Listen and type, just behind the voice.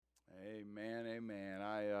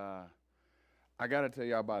I got to tell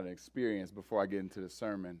y'all about an experience before I get into the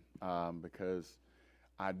sermon because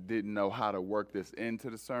I didn't know how to work this into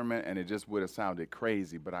the sermon, and it just would have sounded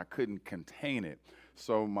crazy, but I couldn't contain it.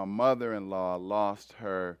 So my mother-in-law lost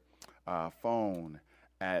her phone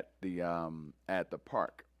at the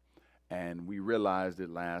park, and we realized it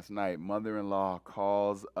last night. Mother-in-law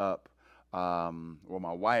calls up, my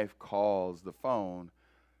wife calls the phone.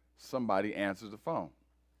 Somebody answers the phone,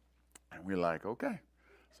 and we're like, okay.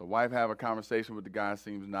 So wife have a conversation with the guy,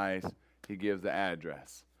 seems nice. He gives the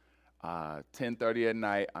address. 10:30 at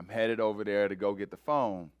night, I'm headed over there to go get the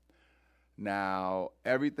phone. Now,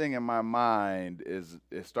 everything in my mind is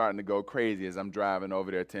starting to go crazy as I'm driving over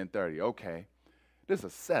there at 10:30. Okay, this is a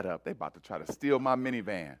setup. They about to try to steal my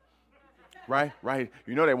minivan. Right.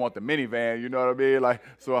 You know they want the minivan, you know what I mean? Like,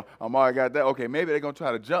 so I'm already got that. Okay, maybe they're going to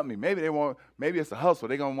try to jump me. Maybe it's a hustle.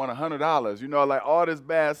 They're going to want $100, you know, like all this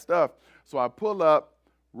bad stuff. So I pull up,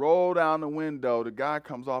 roll down the window. The guy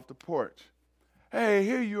comes off the porch. Hey,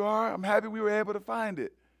 here you are. I'm happy we were able to find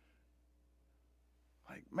it.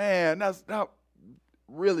 Like, man, that's not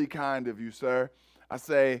really kind of you, sir. I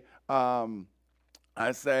say,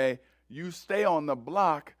 you stay on the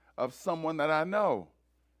block of someone that I know.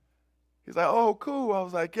 He's like, oh, cool. I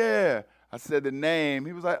was like, yeah. I said the name.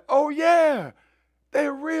 He was like, oh, yeah,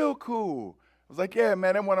 they're real cool. I was like, yeah,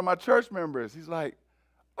 man, they're one of my church members. He's like,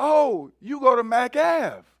 oh, you go to Mac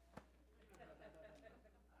Ave.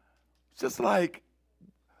 Just like,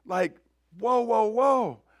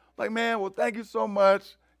 whoa. Like, man, well, thank you so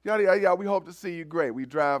much. Yada, yada, yada. We hope to see you. Great. We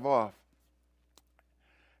drive off.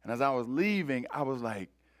 And as I was leaving, I was like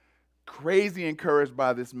crazy encouraged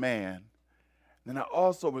by this man. And I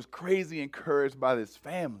also was crazy encouraged by this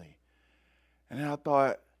family. And then I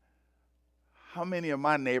thought, how many of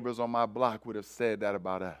my neighbors on my block would have said that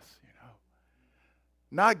about us, you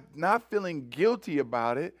know? Not feeling guilty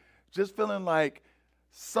about it, just feeling like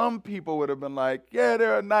some people would have been like, yeah,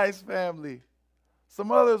 they're a nice family.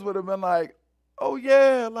 Some others would have been like, oh,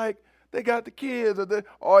 yeah, like they got the kids, or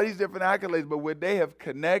all these different accolades. But would they have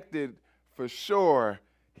connected for sure?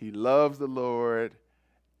 He loves the Lord,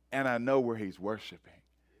 and I know where he's worshiping,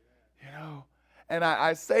 you know. And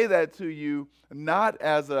I say that to you not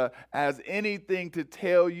as anything to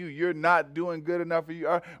tell you you're not doing good enough for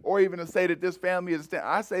you, or even to say that this family is.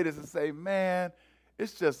 I say this to say, man,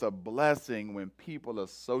 it's just a blessing when people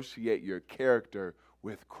associate your character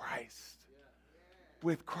with Christ.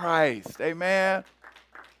 With Christ, amen.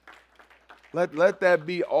 Let that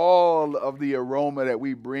be all of the aroma that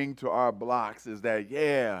we bring to our blocks, is that,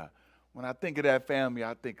 yeah, when I think of that family,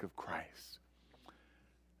 I think of Christ.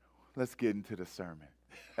 Let's get into the sermon.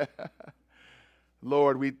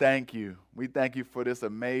 Lord, we thank you. We thank you for this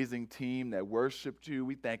amazing team that worshiped you.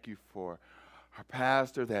 We thank you for our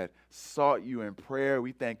pastor that sought you in prayer.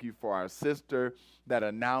 We thank you for our sister that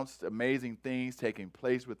announced amazing things taking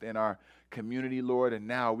place within our community, Lord. And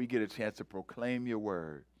now we get a chance to proclaim your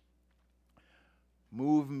word.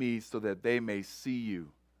 Move me so that they may see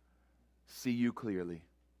you clearly.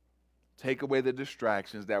 Take away the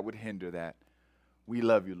distractions that would hinder that. We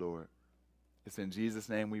love you, Lord. It's in Jesus'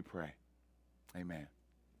 name we pray. Amen.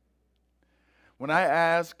 When I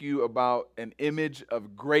ask you about an image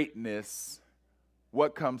of greatness,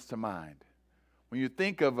 what comes to mind? When you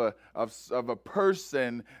think of a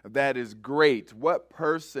person that is great, what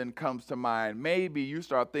person comes to mind? Maybe you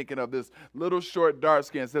start thinking of this little short,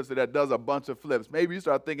 dark-skinned sister that does a bunch of flips. Maybe you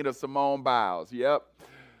start thinking of Simone Biles. Yep.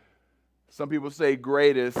 Some people say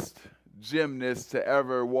greatest gymnast to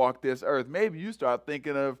ever walk this earth. Maybe you start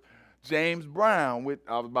thinking of James Brown.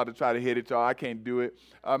 I was about to try to hit it, y'all. I can't do it.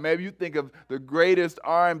 Maybe you think of the greatest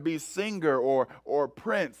R&B singer or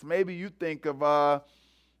Prince. Maybe you think of a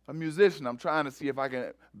musician. I'm trying to see if I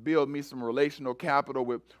can build me some relational capital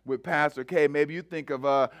with Pastor K. Maybe you think of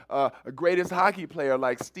a greatest hockey player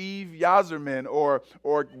like Steve Yzerman or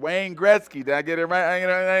Wayne Gretzky. Did I get it right?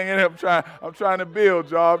 I'm trying to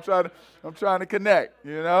build, y'all. I'm trying to connect,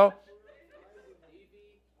 you know?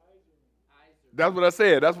 That's what I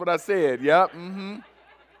said. Yep.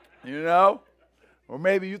 You know? Or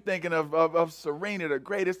maybe you're thinking of Serena, the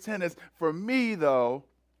greatest tennis. For me,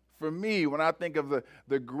 when I think of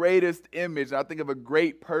the greatest image, I think of a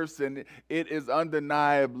great person, it is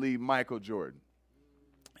undeniably Michael Jordan.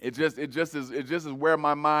 It just is where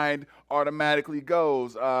my mind automatically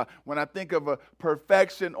goes. When I think of a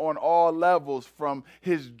perfection on all levels, from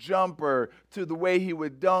his jumper to the way he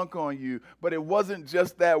would dunk on you. But it wasn't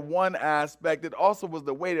just that one aspect. It also was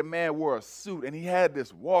the way the man wore a suit, and he had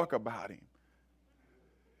this walk about him.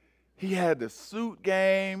 He had the suit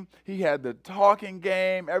game. He had the talking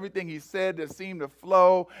game. Everything he said that seemed to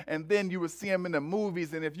flow. And then you would see him in the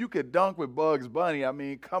movies. And if you could dunk with Bugs Bunny, I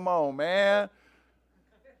mean, come on, man.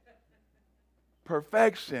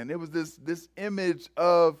 Perfection. It was this image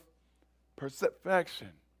of perfection.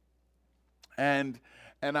 And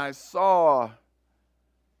I saw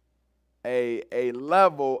a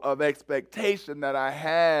level of expectation that I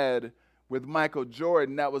had with Michael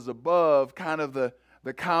Jordan that was above kind of the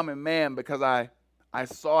common man, because I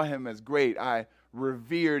saw him as great. I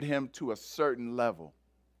revered him to a certain level.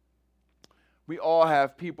 We all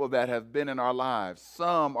have people that have been in our lives.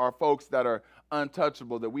 Some are folks that are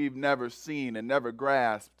untouchable, that we've never seen and never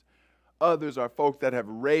grasped. Others are folks that have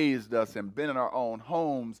raised us and been in our own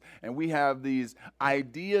homes, and we have these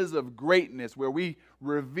ideas of greatness where we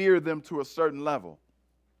revere them to a certain level.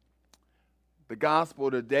 The gospel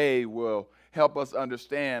today will help us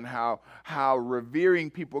understand how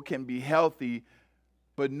revering people can be healthy,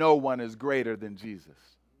 but no one is greater than Jesus.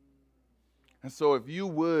 And so if you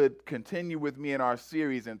would continue with me in our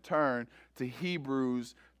series and turn to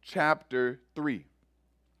Hebrews chapter 3.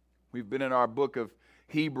 We've been in our book of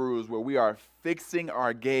Hebrews where we are fixing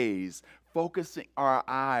our gaze, focusing our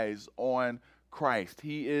eyes on Christ.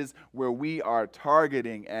 He is where we are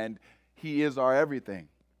targeting, and He is our everything.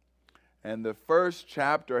 And the first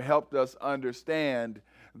chapter helped us understand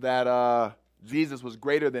that Jesus was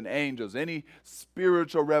greater than angels. Any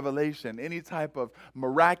spiritual revelation, any type of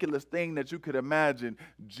miraculous thing that you could imagine,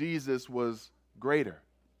 Jesus was greater.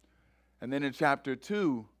 And then in chapter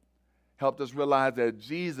 2, helped us realize that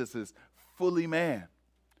Jesus is fully man.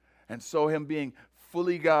 And so him being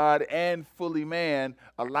fully God and fully man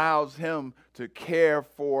allows him to care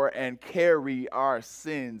for and carry our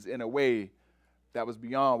sins in a way that was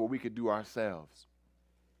beyond what we could do ourselves.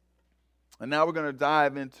 And now we're going to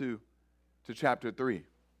dive into chapter 3.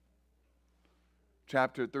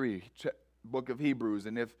 Chapter 3, book of Hebrews.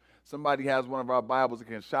 And if somebody has one of our Bibles that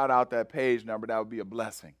can shout out that page number, that would be a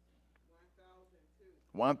blessing.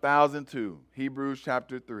 1002, Hebrews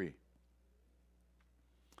chapter 3.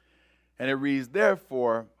 And it reads,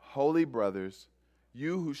 "Therefore, holy brothers,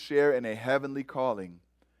 you who share in a heavenly calling,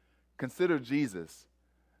 consider Jesus,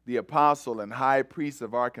 the apostle and high priest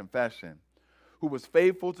of our confession, who was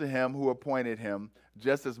faithful to him who appointed him,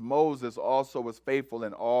 just as Moses also was faithful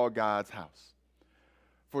in all God's house.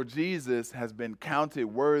 For Jesus has been counted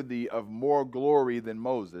worthy of more glory than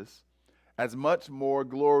Moses, as much more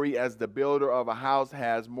glory as the builder of a house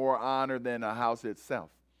has more honor than a house itself.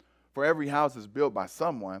 For every house is built by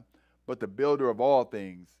someone, but the builder of all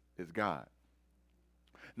things is God.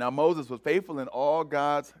 Now Moses was faithful in all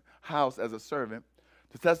God's house as a servant,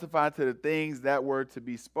 to testify to the things that were to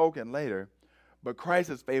be spoken later, but Christ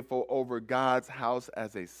is faithful over God's house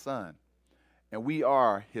as a son, and we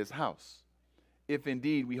are his house, if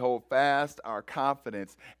indeed we hold fast our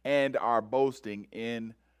confidence and our boasting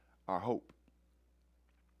in our hope.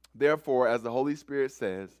 Therefore, as the Holy Spirit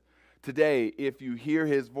says, today, if you hear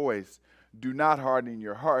his voice, do not harden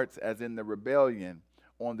your hearts as in the rebellion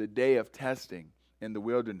on the day of testing in the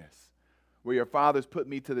wilderness, where your fathers put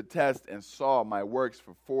me to the test and saw my works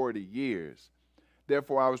for 40 years.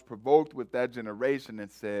 Therefore I was provoked with that generation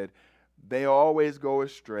and said, they always go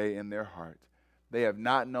astray in their heart. They have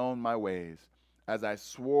not known my ways. As I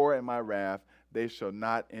swore in my wrath, they shall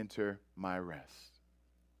not enter my rest."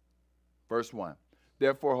 Verse 1.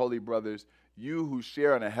 "Therefore, holy brothers, you who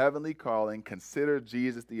share in a heavenly calling, consider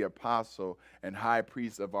Jesus the apostle and high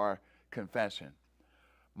priest of our confession."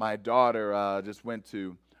 My daughter just went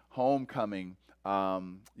to homecoming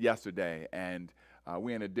yesterday, and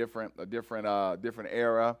we're in a different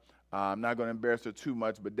era. I'm not going to embarrass her too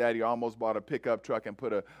much, but Daddy almost bought a pickup truck and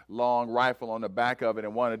put a long rifle on the back of it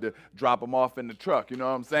and wanted to drop them off in the truck. You know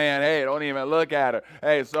what I'm saying? Hey, don't even look at her.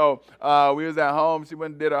 Hey, so we was at home. She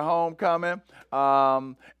went and did her homecoming,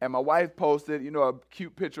 and my wife posted, a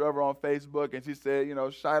cute picture of her on Facebook, and she said,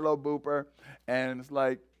 Shiloh Booper, and it's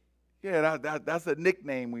like, yeah, that's a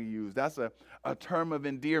nickname we use. That's a term of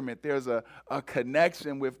endearment. There's a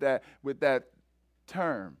connection with that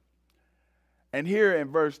term. And here in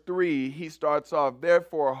verse 3, he starts off,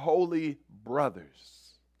 "Therefore, holy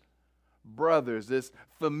brothers." Brothers, this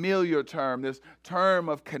familiar term, this term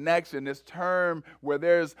of connection, this term where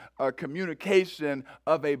there's a communication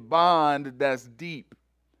of a bond that's deep.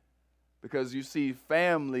 Because you see,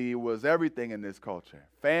 family was everything in this culture.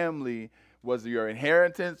 Family was your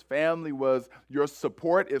inheritance. Family was your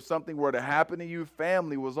support. If something were to happen to you,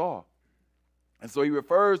 family was all. And so he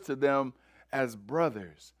refers to them as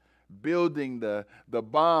brothers, building the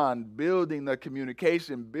bond, building the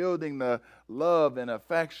communication, building the love and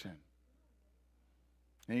affection.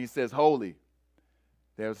 And he says, holy.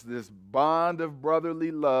 There's this bond of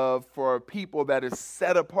brotherly love for a people that is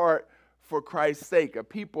set apart for Christ's sake, a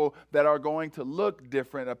people that are going to look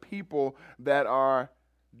different, a people that are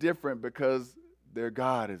different because their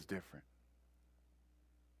God is different.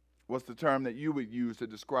 What's the term that you would use to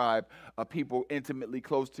describe a people intimately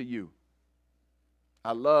close to you?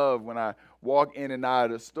 I love when I walk in and out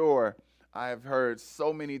of the store, I have heard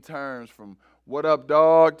so many terms from what up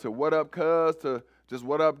dog to what up cuz to just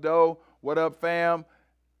what up doe, what up fam,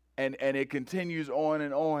 and it continues on.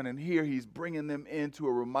 And here he's bringing them into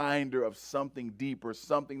a reminder of something deeper,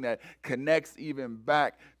 something that connects even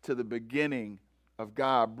back to the beginning of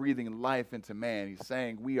God breathing life into man. He's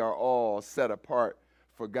saying we are all set apart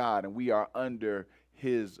for God, and we are under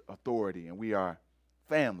his authority, and we are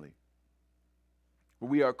family.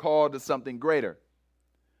 We are called to something greater.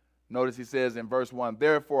 Notice he says in verse 1,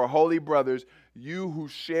 therefore, holy brothers, you who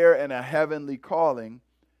share in a heavenly calling,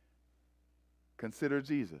 consider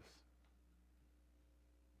Jesus.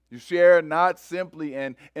 You share not simply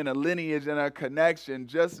in a lineage and a connection,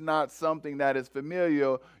 just not something that is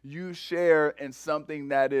familial. You share in something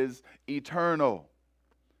that is eternal.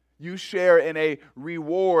 You share in a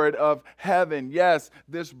reward of heaven. Yes,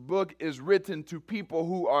 this book is written to people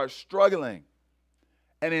who are struggling.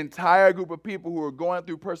 An entire group of people who are going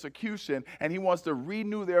through persecution, and he wants to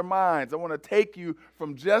renew their minds. I want to take you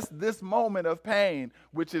from just this moment of pain,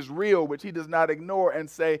 which is real, which he does not ignore, and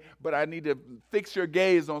say, but I need to fix your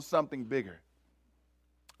gaze on something bigger.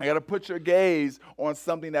 I got to put your gaze on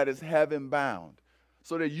something that is heaven bound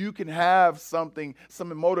so that you can have something,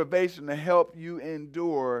 some motivation to help you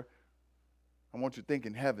endure. I want you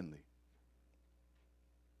thinking heavenly.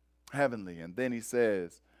 Heavenly. And then he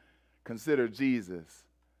says, consider Jesus,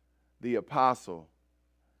 the apostle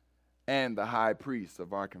and the high priest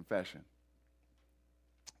of our confession.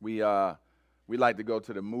 We like to go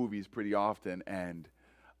to the movies pretty often, and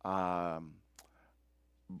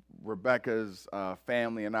Rebecca's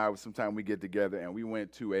family and I, sometimes we get together and we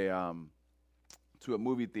went to a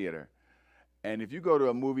movie theater. And if you go to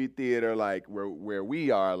a movie theater like where we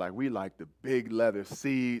are, like we like the big leather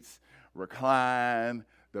seats, recline,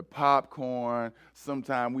 the popcorn.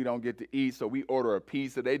 Sometimes we don't get to eat, so we order a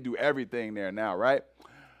pizza. They do everything there now, right?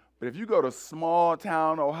 But if you go to small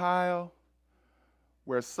town Ohio,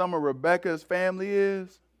 where some of Rebecca's family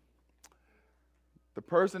is, the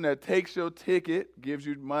person that takes your ticket, gives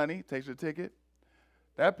you money, takes your ticket,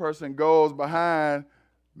 that person goes behind,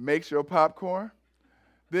 makes your popcorn.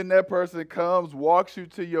 Then that person comes, walks you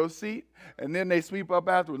to your seat, and then they sweep up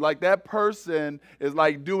afterwards. Like that person is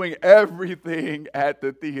like doing everything at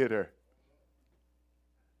the theater.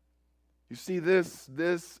 You see,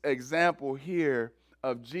 this example here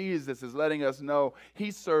of Jesus is letting us know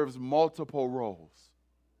he serves multiple roles.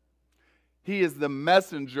 He is the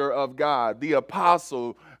messenger of God, the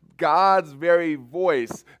apostle, God's very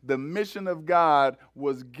voice. The mission of God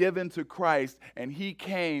was given to Christ, and he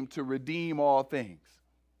came to redeem all things.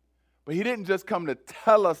 But he didn't just come to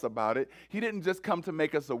tell us about it. He didn't just come to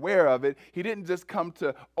make us aware of it. He didn't just come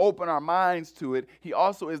to open our minds to it. He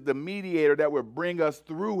also is the mediator that will bring us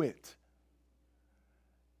through it.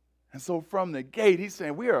 And so from the gate, he's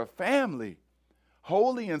saying we are a family,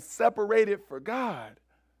 holy and separated for God.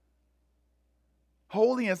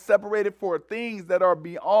 Holy and separated for things that are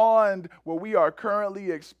beyond what we are currently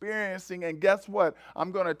experiencing. And guess what?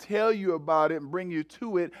 I'm going to tell you about it and bring you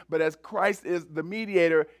to it. But as Christ is the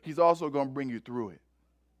mediator, he's also going to bring you through it.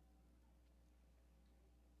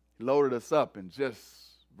 He loaded us up in just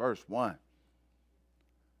verse 1.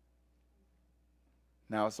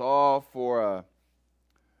 Now it's all for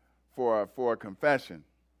a confession.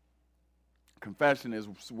 Confession is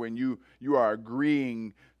when you are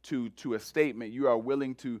agreeing to a statement. You are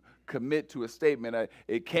willing to commit to a statement.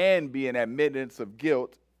 It can be an admittance of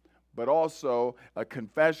guilt, but also a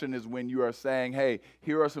confession is when you are saying, hey,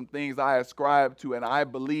 here are some things I ascribe to, and I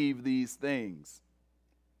believe these things.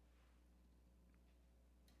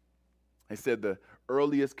 I said the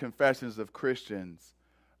earliest confessions of Christians,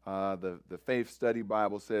 the Faith Study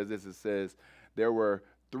Bible says this. It says there were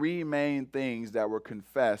 3 main things that were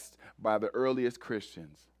confessed by the earliest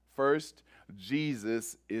Christians. First,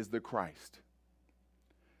 Jesus is the Christ.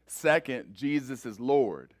 Second, Jesus is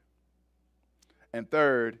Lord. And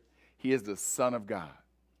third, he is the Son of God.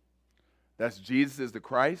 That's Jesus is the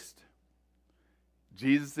Christ,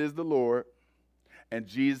 Jesus is the Lord, and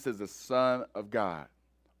Jesus is the Son of God.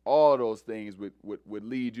 All of those things would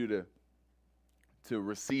lead you to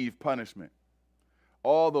receive punishment.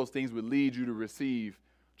 All those things would lead you to receive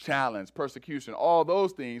challenge, persecution. All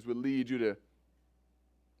those things would lead you to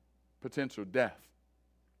potential death.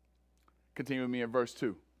 Continue with me in verse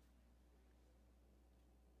 2.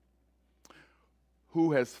 Who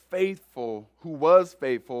was faithful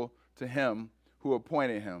to him who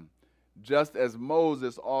appointed him, just as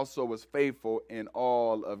Moses also was faithful in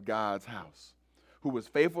all of God's house. Who was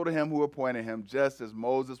faithful to him who appointed him, just as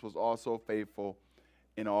Moses was also faithful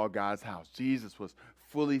in all God's house. Jesus was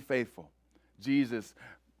fully faithful. Jesus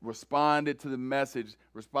responded to the message,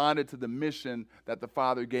 responded to the mission that the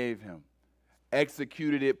Father gave him,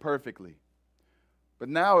 executed it perfectly. But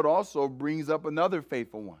now it also brings up another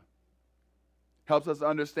faithful one. Helps us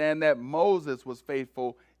understand that Moses was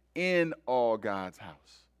faithful in all God's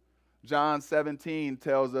house. John 17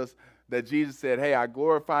 tells us that Jesus said, hey, I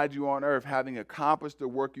glorified you on earth, having accomplished the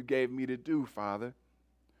work you gave me to do, Father.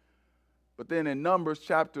 But then in Numbers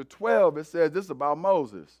chapter 12, it says this about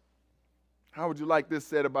Moses. How would you like this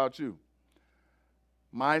said about you?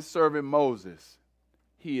 My servant Moses,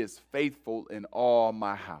 he is faithful in all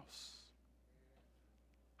my house.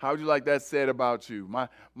 How would you like that said about you?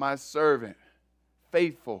 My servant,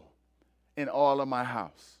 faithful in all of my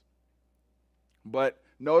house. But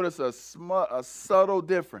notice a subtle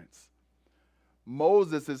difference.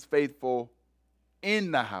 Moses is faithful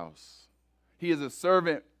in the house. He is a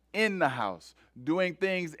servant in the house, doing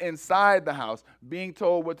things inside the house, being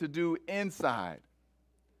told what to do inside.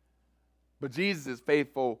 But Jesus is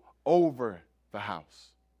faithful over the house.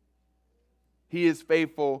 He is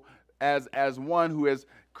faithful as one who has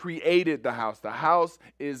created the house. The house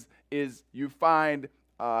is you find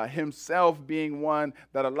himself being one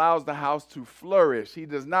that allows the house to flourish. He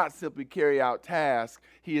does not simply carry out tasks.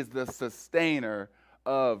 He is the sustainer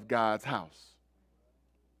of God's house.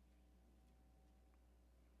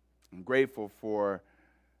 I'm grateful for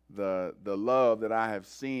the love that I have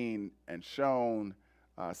seen and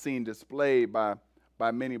seen displayed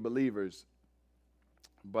by many believers.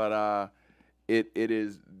 But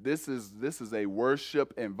this is a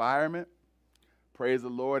worship environment. Praise the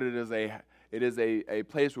Lord. It is a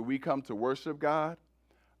place where we come to worship God.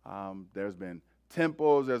 There's been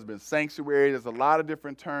temples, there's been sanctuaries, there's a lot of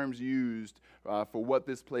different terms used for what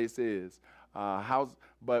this place is.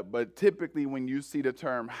 But typically when you see the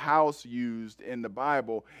term house used in the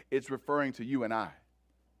Bible, it's referring to you and I.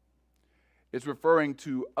 It's referring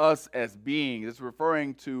to us as beings. It's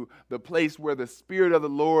referring to the place where the Spirit of the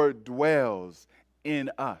Lord dwells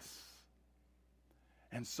in us.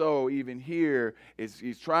 And so even here,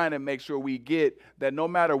 he's trying to make sure we get that no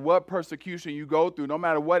matter what persecution you go through, no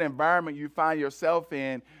matter what environment you find yourself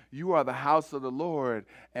in, you are the house of the Lord.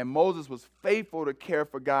 And Moses was faithful to care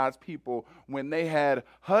for God's people when they had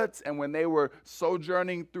huts and when they were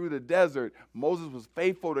sojourning through the desert. Moses was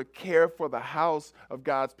faithful to care for the house of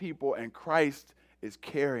God's people, and Christ is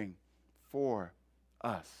caring for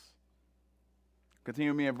us.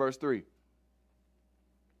 Continue with me in verse 3.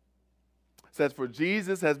 It says, for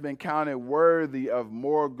Jesus has been counted worthy of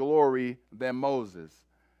more glory than Moses,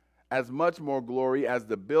 as much more glory as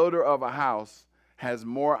the builder of a house has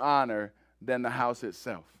more honor than the house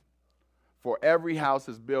itself. For every house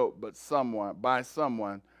is built by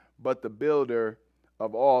someone, but the builder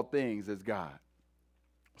of all things is God.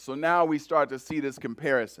 So now we start to see this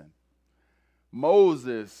comparison.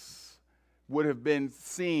 Moses would have been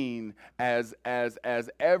seen as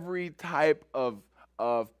every type of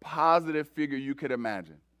positive figure you could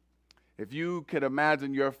imagine. If you could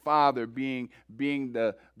imagine your father being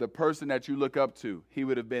the person that you look up to, he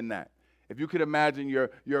would have been that. If you could imagine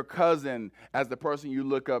your cousin as the person you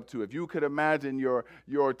look up to, if you could imagine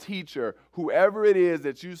your teacher, whoever it is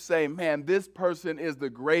that you say, man, this person is the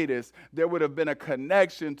greatest, there would have been a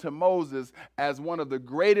connection to Moses as one of the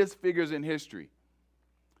greatest figures in history.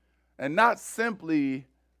 And not simply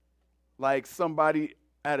like somebody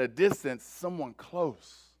at a distance, someone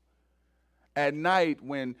close. At night,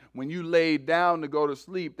 when you laid down to go to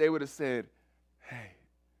sleep, they would have said, hey,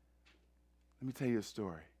 let me tell you a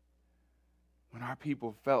story. When our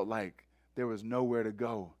people felt like there was nowhere to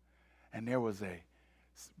go and there was a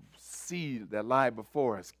sea that lied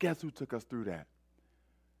before us, guess who took us through that?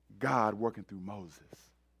 God working through Moses.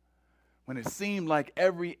 When it seemed like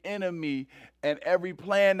every enemy and every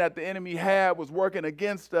plan that the enemy had was working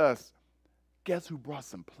against us, guess who brought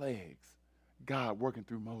some plagues? God working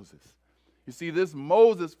through Moses. You see, this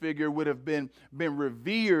Moses figure would have been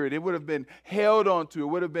revered. It would have been held onto. It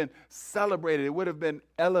would have been celebrated. It would have been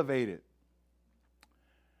elevated.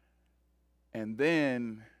 And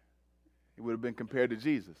then it would have been compared to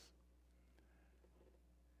Jesus.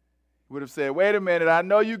 It would have said, wait a minute, I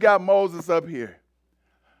know you got Moses up here.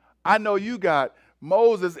 I know you got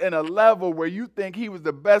Moses in a level where you think he was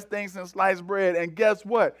the best thing since sliced bread. And guess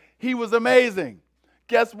what? He was amazing.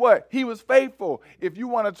 guess what? He was faithful. If you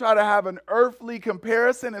want to try to have an earthly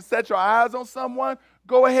comparison and set your eyes on someone,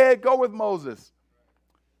 go ahead, go with Moses.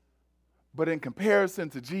 But in comparison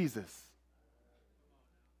to Jesus,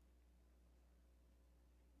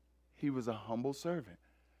 he was a humble servant.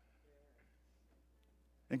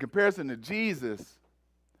 In comparison to Jesus,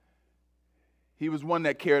 he was one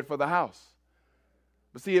that cared for the house.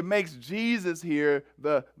 But see, it makes Jesus here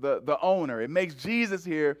the owner. It makes Jesus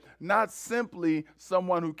here not simply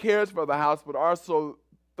someone who cares for the house, but also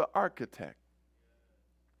the architect.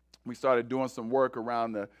 We started doing some work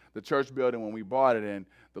around the church building when we bought it, and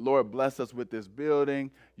the Lord blessed us with this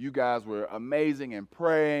building. You guys were amazing in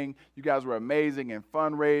praying. You guys were amazing in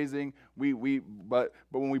fundraising. But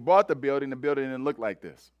when we bought the building didn't look like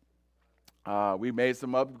this. We made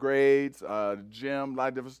some upgrades, gym, a lot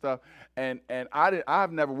of different stuff. And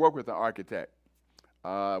I've never worked with an architect.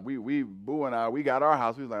 Boo and I, we got our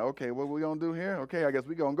house. We was like, okay, what we gonna do here? Okay, I guess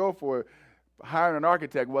we gonna go for it. Hiring an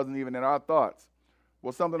architect wasn't even in our thoughts.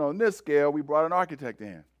 Well, something on this scale, we brought an architect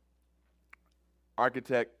in.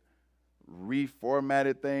 Architect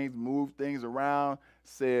reformatted things, moved things around,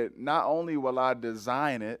 said, not only will I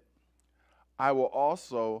design it, I will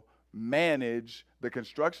also manage the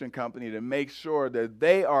construction company to make sure that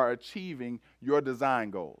they are achieving your design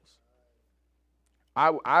goals.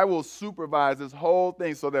 I will supervise this whole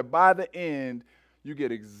thing so that by the end, you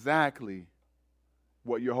get exactly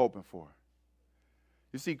what you're hoping for.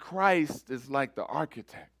 You see, Christ is like the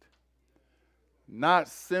architect, not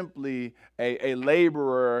simply a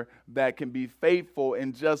laborer that can be faithful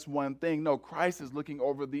in just one thing. No, Christ is looking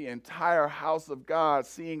over the entire house of God,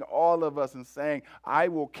 seeing all of us and saying, I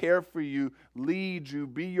will care for you, lead you,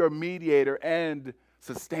 be your mediator, and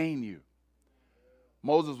sustain you.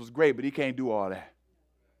 Moses was great, but he can't do all that.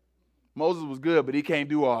 Moses was good, but he can't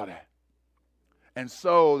do all that. And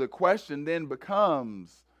so the question then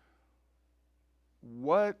becomes,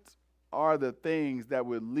 what are the things that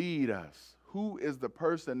would lead us? Who is the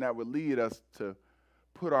person that would lead us to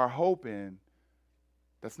put our hope in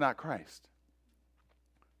that's not Christ?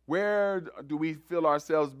 Where do we feel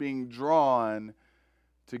ourselves being drawn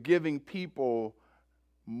to giving people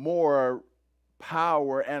more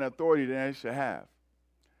power and authority than they should have?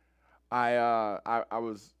 I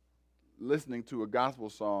was listening to a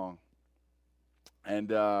gospel song,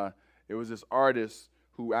 and it was this artist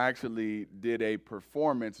who actually did a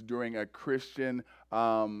performance during a Christian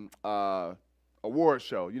award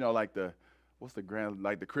show. You know, like the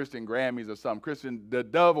Christian Grammys or something. The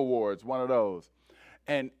Dove Awards, one of those.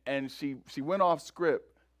 And she went off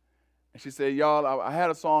script, and she said, "Y'all, I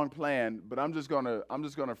had a song planned, but I'm just gonna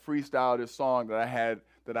freestyle this song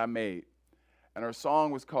that I made." And her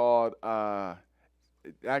song was called.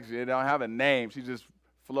 Actually, it don't have a name. She just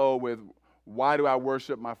flowed with, "Why do I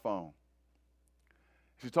worship my phone?"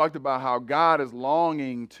 She talked about how God is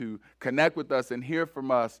longing to connect with us and hear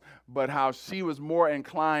from us, but how she was more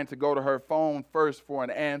inclined to go to her phone first for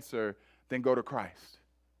an answer than go to Christ.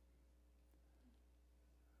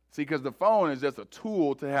 See, because the phone is just a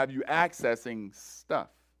tool to have you accessing stuff.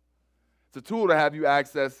 It's a tool to have you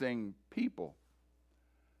accessing people.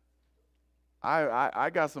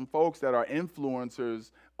 I got some folks that are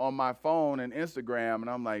influencers on my phone and Instagram, and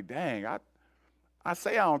I'm like, dang, I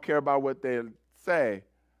say I don't care about what they say,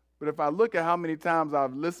 but if I look at how many times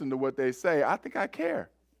I've listened to what they say, I think I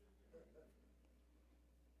care.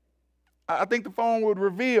 I think the phone would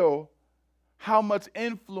reveal how much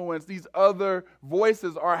influence these other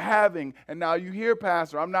voices are having. And now you hear,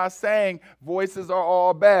 Pastor, I'm not saying voices are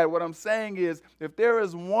all bad. What I'm saying is, if there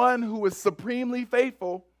is one who is supremely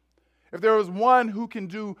faithful, if there is one who can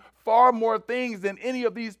do far more things than any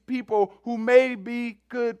of these people who may be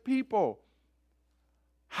good people,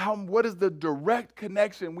 what is the direct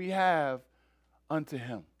connection we have unto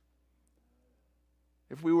him?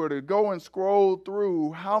 If we were to go and scroll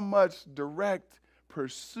through, how much direct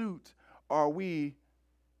pursuit are we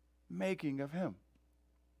making of him?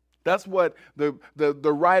 That's what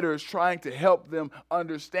the writer is trying to help them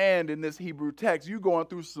understand in this Hebrew text. You're going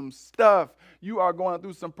through some stuff. You are going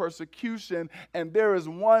through some persecution, and there is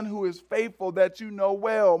one who is faithful that you know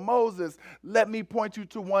well. Moses, let me point you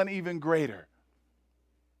to one even greater.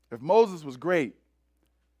 If Moses was great,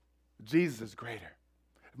 Jesus is greater.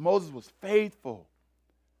 If Moses was faithful,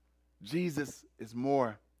 Jesus is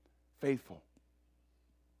more faithful.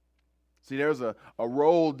 See, there's a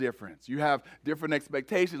role difference. You have different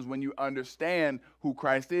expectations when you understand who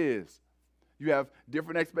Christ is. You have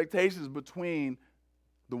different expectations between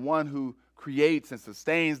the one who creates and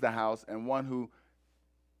sustains the house and one who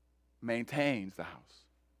maintains the house.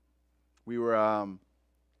 We were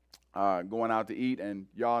going out to eat, and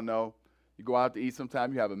y'all know, You go out to eat,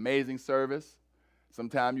 sometimes you have amazing service,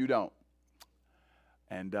 sometimes you don't.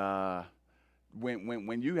 And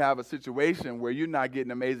when you have a situation where you're not getting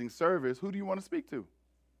amazing service, who do you want to speak to?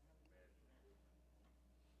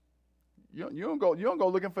 You don't go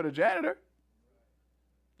looking for the janitor.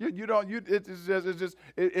 It's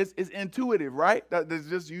intuitive, right? That's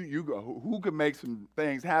just you go. Who could make some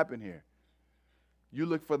things happen here? You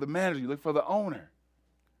look for the manager. You look for the owner.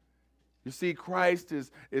 You see, Christ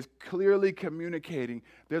is clearly communicating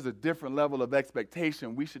there's a different level of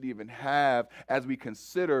expectation we should even have as we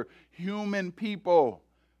consider human people.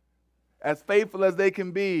 As faithful as they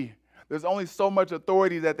can be, there's only so much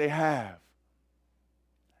authority that they have.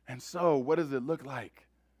 And so, what does it look like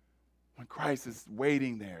when Christ is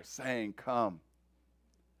waiting there saying, come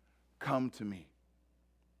to me,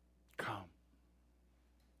 come.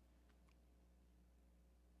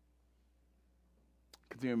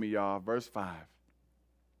 Continue with me, y'all. Verse 5.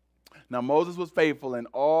 Now Moses was faithful in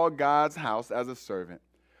all God's house as a servant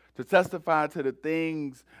to testify to the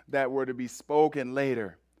things that were to be spoken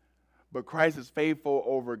later. But Christ is faithful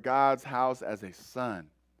over God's house as a son.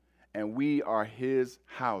 And we are his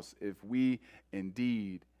house if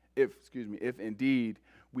indeed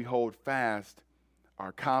we hold fast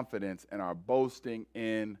our confidence and our boasting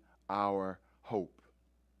in our hope.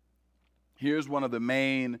 Here's one of the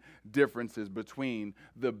main differences between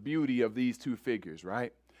the beauty of these two figures,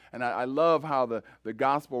 right? And I love how the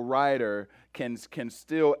gospel writer can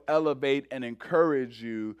still elevate and encourage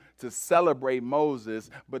you to celebrate Moses,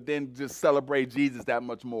 but then just celebrate Jesus that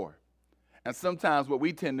much more. And sometimes what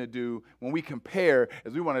we tend to do when we compare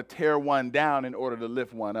is we want to tear one down in order to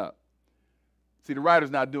lift one up. See, the writer's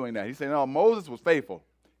not doing that. He's saying, no, Moses was faithful.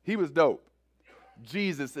 He was dope.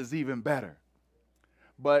 Jesus is even better.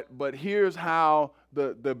 But here's how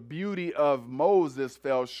the beauty of Moses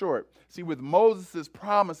fell short. See, with Moses'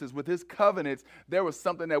 promises, with his covenants, there was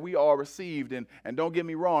something that we all received. And don't get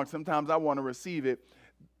me wrong, sometimes I want to receive it.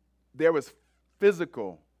 There was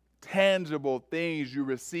physical, tangible things you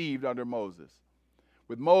received under Moses.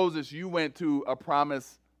 With Moses, you went to a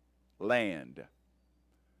promised land.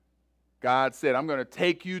 God said, I'm going to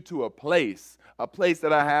take you to a place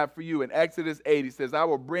that I have for you. In Exodus 8, he says, I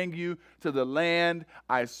will bring you to the land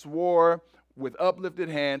I swore with uplifted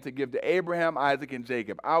hand to give to Abraham, Isaac, and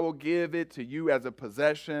Jacob. I will give it to you as a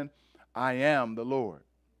possession. I am the Lord.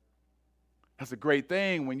 That's a great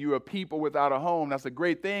thing when you're a people without a home. That's a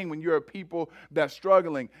great thing when you're a people that's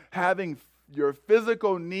struggling. Having your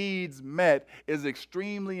physical needs met is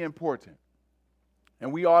extremely important.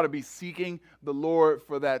 And we ought to be seeking the Lord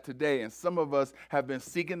for that today. And some of us have been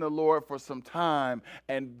seeking the Lord for some time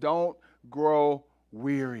and don't grow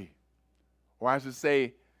weary. Or I should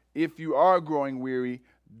say, if you are growing weary,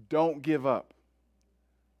 don't give up.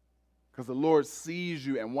 Because the Lord sees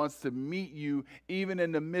you and wants to meet you even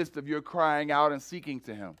in the midst of your crying out and seeking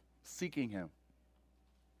Him.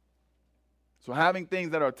 So having things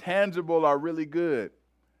that are tangible are really good.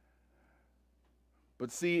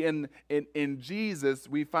 But see, in Jesus,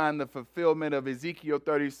 we find the fulfillment of Ezekiel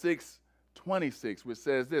 36:26, which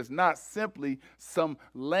says this, not simply some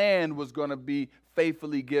land was going to be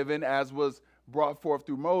faithfully given as was brought forth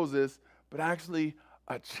through Moses, but actually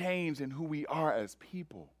a change in who we are as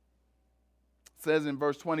people. It says in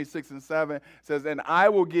verse 26 and 7, it says, and I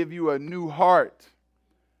will give you a new heart,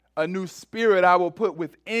 a new spirit I will put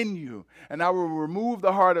within you, and I will remove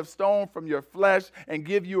the heart of stone from your flesh and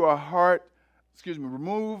give you a heart,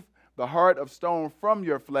 remove the heart of stone from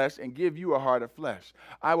your flesh and give you a heart of flesh.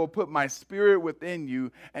 I will put my spirit within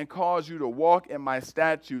you and cause you to walk in my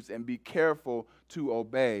statutes and be careful to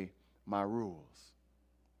obey my rules.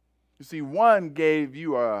 You see, one gave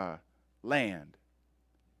you a land,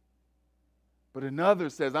 but another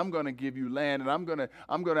says, I'm going to give you land, and I'm going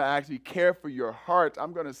to actually care for your heart.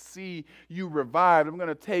 I'm going to see you revived. I'm going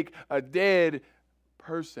to take a dead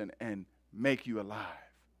person and make you alive.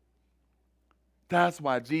 That's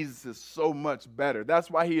why Jesus is so much better.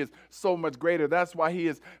 That's why he is so much greater. That's why he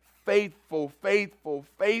is faithful,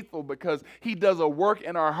 because he does a work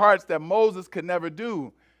in our hearts that Moses could never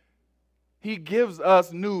do. He gives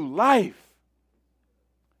us new life.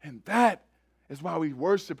 And that is why we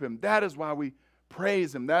worship him. That is why we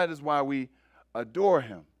praise him. That is why we adore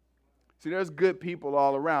him. See, there's good people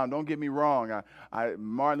all around. Don't get me wrong.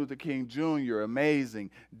 Martin Luther King Jr.,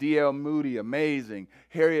 amazing. D.L. Moody, amazing.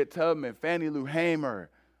 Harriet Tubman, Fannie Lou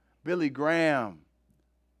Hamer, Billy Graham,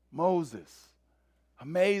 Moses.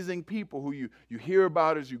 Amazing people who you hear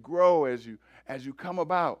about as you grow, as you come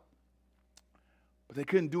about. But they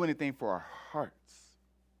couldn't do anything for our hearts.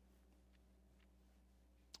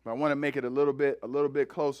 But I want to make it a little bit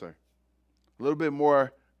closer, a little bit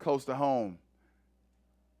more close to home.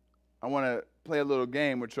 I want to play a little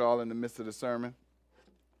game with y'all in the midst of the sermon.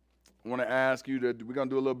 I want to ask you to, we're going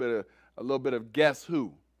to do a little bit of guess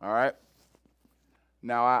who, all right?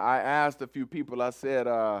 Now, I asked a few people, I said,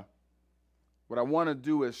 what I want to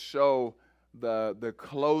do is show the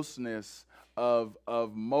closeness of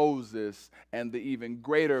Moses and the even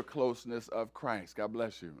greater closeness of Christ. God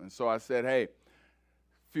bless you. And so I said, hey,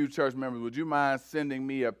 few church members, would you mind sending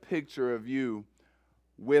me a picture of you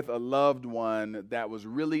with a loved one that was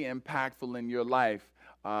really impactful in your life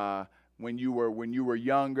when you were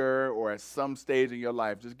younger or at some stage in your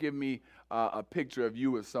life? Just give me a picture of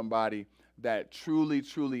you with somebody that truly,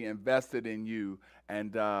 truly invested in you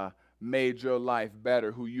and made your life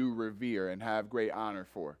better, who you revere and have great honor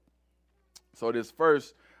for. So this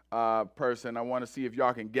first person, I want to see if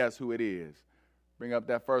y'all can guess who it is. Bring up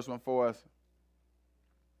that first one for us.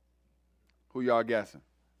 Who y'all guessing?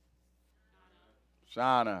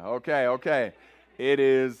 Shauna. Okay. It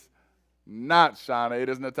is not Shauna. It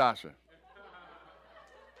is Natasha.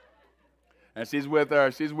 And she's with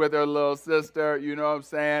her little sister, you know what I'm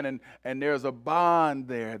saying? And there's a bond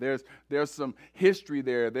there. There's some history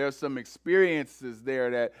there. There's some experiences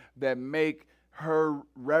there that make her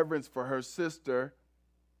reverence for her sister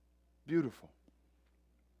beautiful.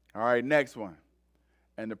 All right, next one.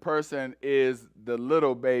 And the person is the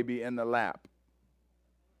little baby in the lap.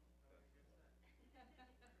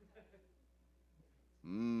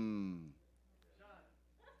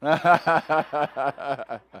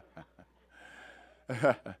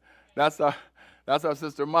 That's our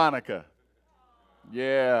sister Monica.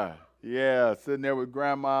 Yeah, sitting there with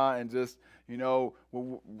grandma and just, you know,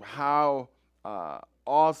 how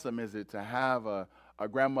awesome is it to have a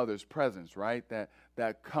grandmother's presence, right?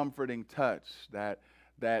 That comforting touch, that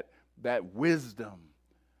wisdom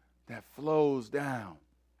that flows down.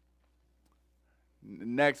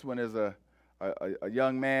 Next one is a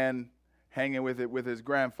young man hanging with his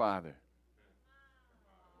grandfather.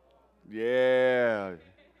 Yeah.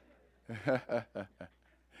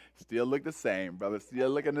 Still look the same, brother. Still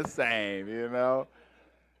looking the same, you know.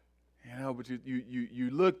 But you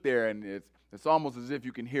look there and it's almost as if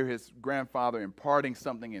you can hear his grandfather imparting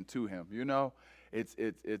something into him, you know. It's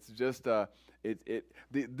just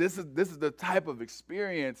this is the type of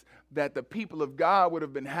experience that the people of God would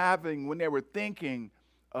have been having when they were thinking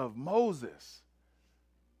of Moses.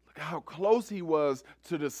 Look how close he was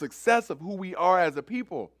to the success of who we are as a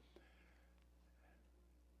people.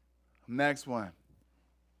 Next one.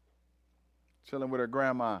 Chilling with her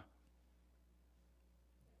grandma.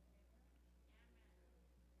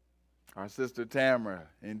 Our sister Tamara,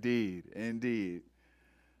 indeed. And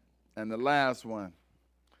the last one,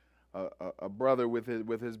 a brother with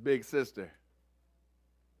his big sister.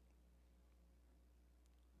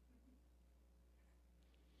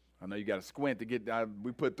 I know you got to squint to get.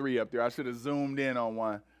 We put 3 up there. I should have zoomed in on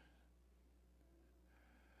one.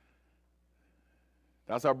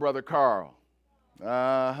 That's our brother Carl.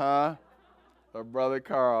 Our brother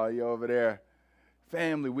Carl, he over there.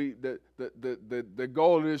 Family, the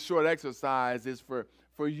goal of this short exercise is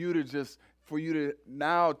for you to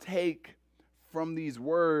now take from these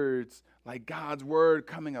words, like God's word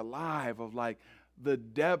coming alive, of like the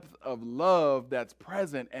depth of love that's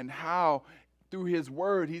present and how through his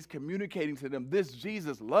word he's communicating to them, this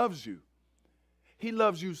Jesus loves you. He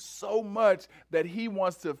loves you so much that he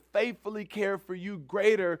wants to faithfully care for you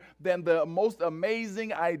greater than the most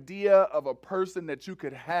amazing idea of a person that you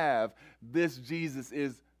could have. This Jesus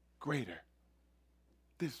is greater.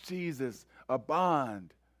 This Jesus, a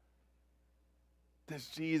bond. This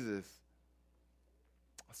Jesus,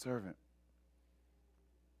 a servant.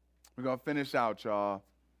 We're going to finish out, y'all,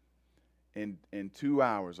 in 2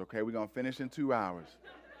 hours, okay? We're going to finish in 2 hours.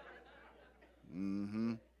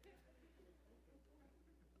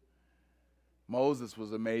 Moses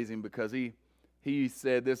was amazing because he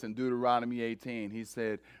said this in Deuteronomy 18. He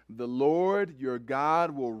said, "The Lord your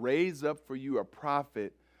God will raise up for you a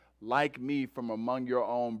prophet like me from among your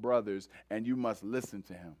own brothers, and you must listen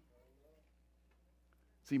to him."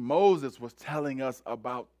 See, Moses was telling us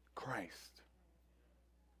about Christ.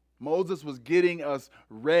 Moses was getting us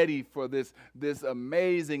ready for this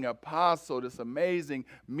amazing apostle, this amazing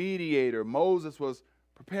mediator. Moses was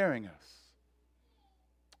preparing us.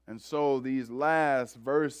 And so these last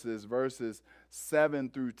verses 7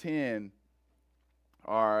 through 10,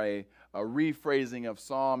 are a rephrasing of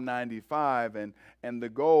Psalm 95. And the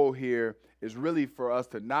goal here is really for us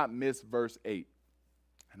to not miss verse 8.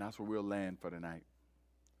 And that's where we'll land for tonight.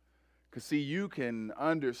 Because, see, you can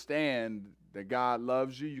understand that God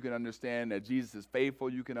loves you. You can understand that Jesus is faithful.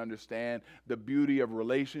 You can understand the beauty of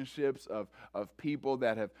relationships, of people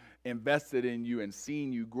that have invested in you and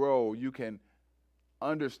seen you grow. You can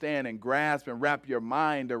understand and grasp and wrap your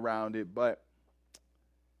mind around it, but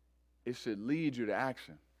it should lead you to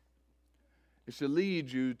action. It should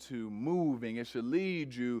lead you to moving. It should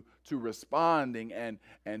lead you to responding.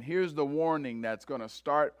 And here's the warning that's going to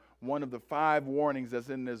start one of the 5 warnings that's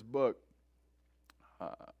in this book.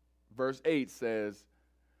 Verse 8 says,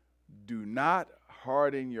 "Do not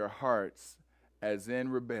harden your hearts as in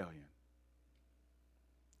rebellion."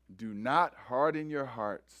 Do not harden your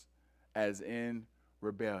hearts as in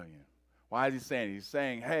rebellion. Why is he saying? He's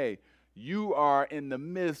saying, hey, you are in the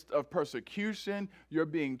midst of persecution. You're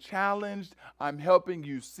being challenged. I'm helping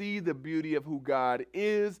you see the beauty of who God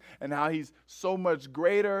is and how he's so much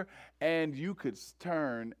greater, and you could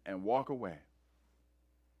turn and walk away.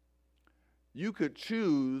 You could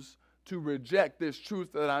choose to reject this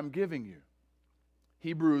truth that I'm giving you.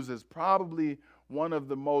 Hebrews is probably one of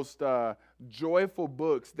the most joyful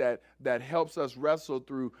books that helps us wrestle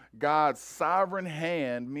through God's sovereign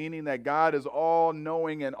hand, meaning that God is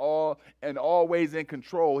all-knowing and always in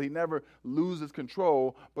control. He never loses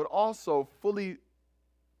control, but also fully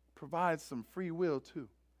provides some free will too.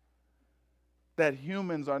 That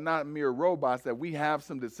humans are not mere robots, that we have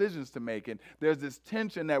some decisions to make. And there's this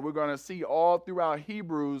tension that we're going to see all throughout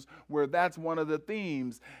Hebrews where that's one of the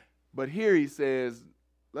themes. But here he says,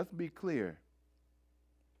 let's be clear.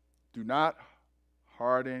 Do not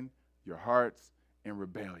harden your hearts in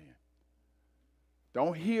rebellion.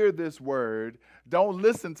 Don't hear this word. Don't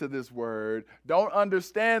listen to this word. Don't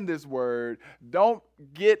understand this word. Don't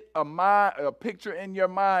get a picture in your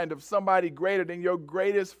mind of somebody greater than your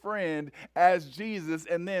greatest friend as Jesus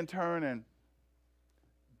and then turn and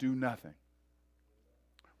do nothing.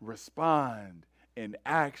 Respond in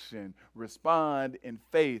action. Respond in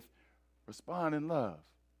faith. Respond in love.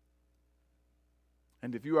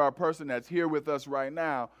 And if you are a person that's here with us right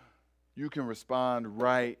now, you can respond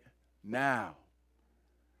right now.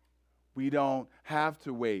 We don't have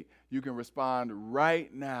to wait. You can respond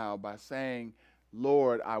right now by saying,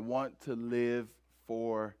 Lord, I want to live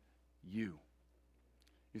for you.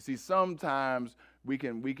 You see, sometimes we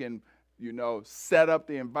can set up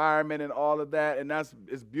the environment and all of that, and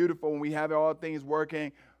it's beautiful when we have all things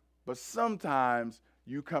working. But sometimes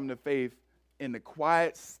you come to faith in the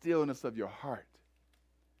quiet stillness of your heart,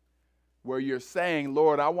 where you're saying,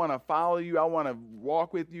 Lord, I want to follow you. I want to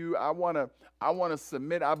walk with you. I want to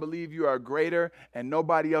submit. I believe you are greater, and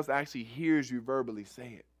nobody else actually hears you verbally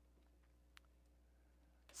say it.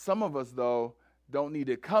 Some of us, though, don't need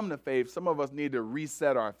to come to faith. Some of us need to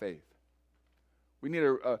reset our faith. We need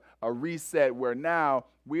a reset where now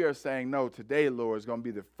we are saying, no, today, Lord, is going to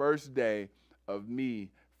be the first day of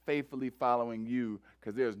me faithfully following you,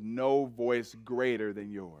 because there's no voice greater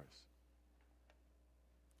than yours.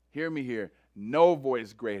 Hear me here. No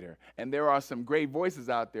voice greater. And there are some great voices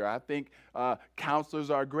out there. I think counselors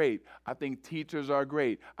are great. I think teachers are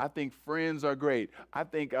great. I think friends are great. I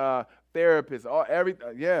think therapists,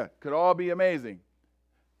 could all be amazing.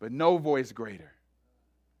 But no voice greater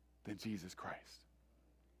than Jesus Christ.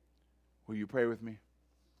 Will you pray with me?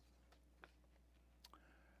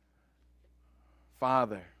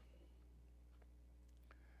 Father,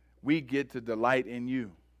 we get to delight in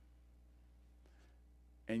you.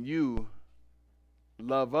 And you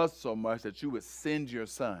love us so much that you would send your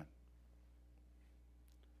son.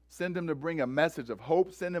 Send him to bring a message of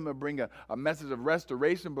hope. Send him to bring a message of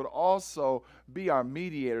restoration, but also be our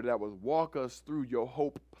mediator that would walk us through your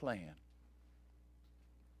hope plan.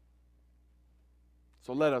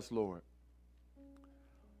 So let us, Lord.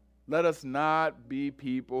 Let us not be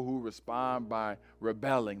people who respond by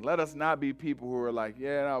rebelling. Let us not be people who are like,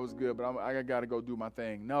 yeah, that was good, but I got to go do my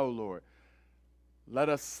thing. No, Lord. Let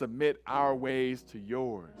us submit our ways to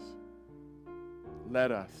yours.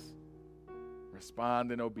 Let us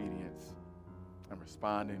respond in obedience and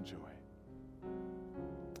respond in joy.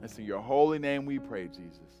 It's in your holy name we pray,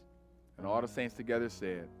 Jesus. And all the saints together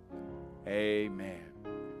said, amen.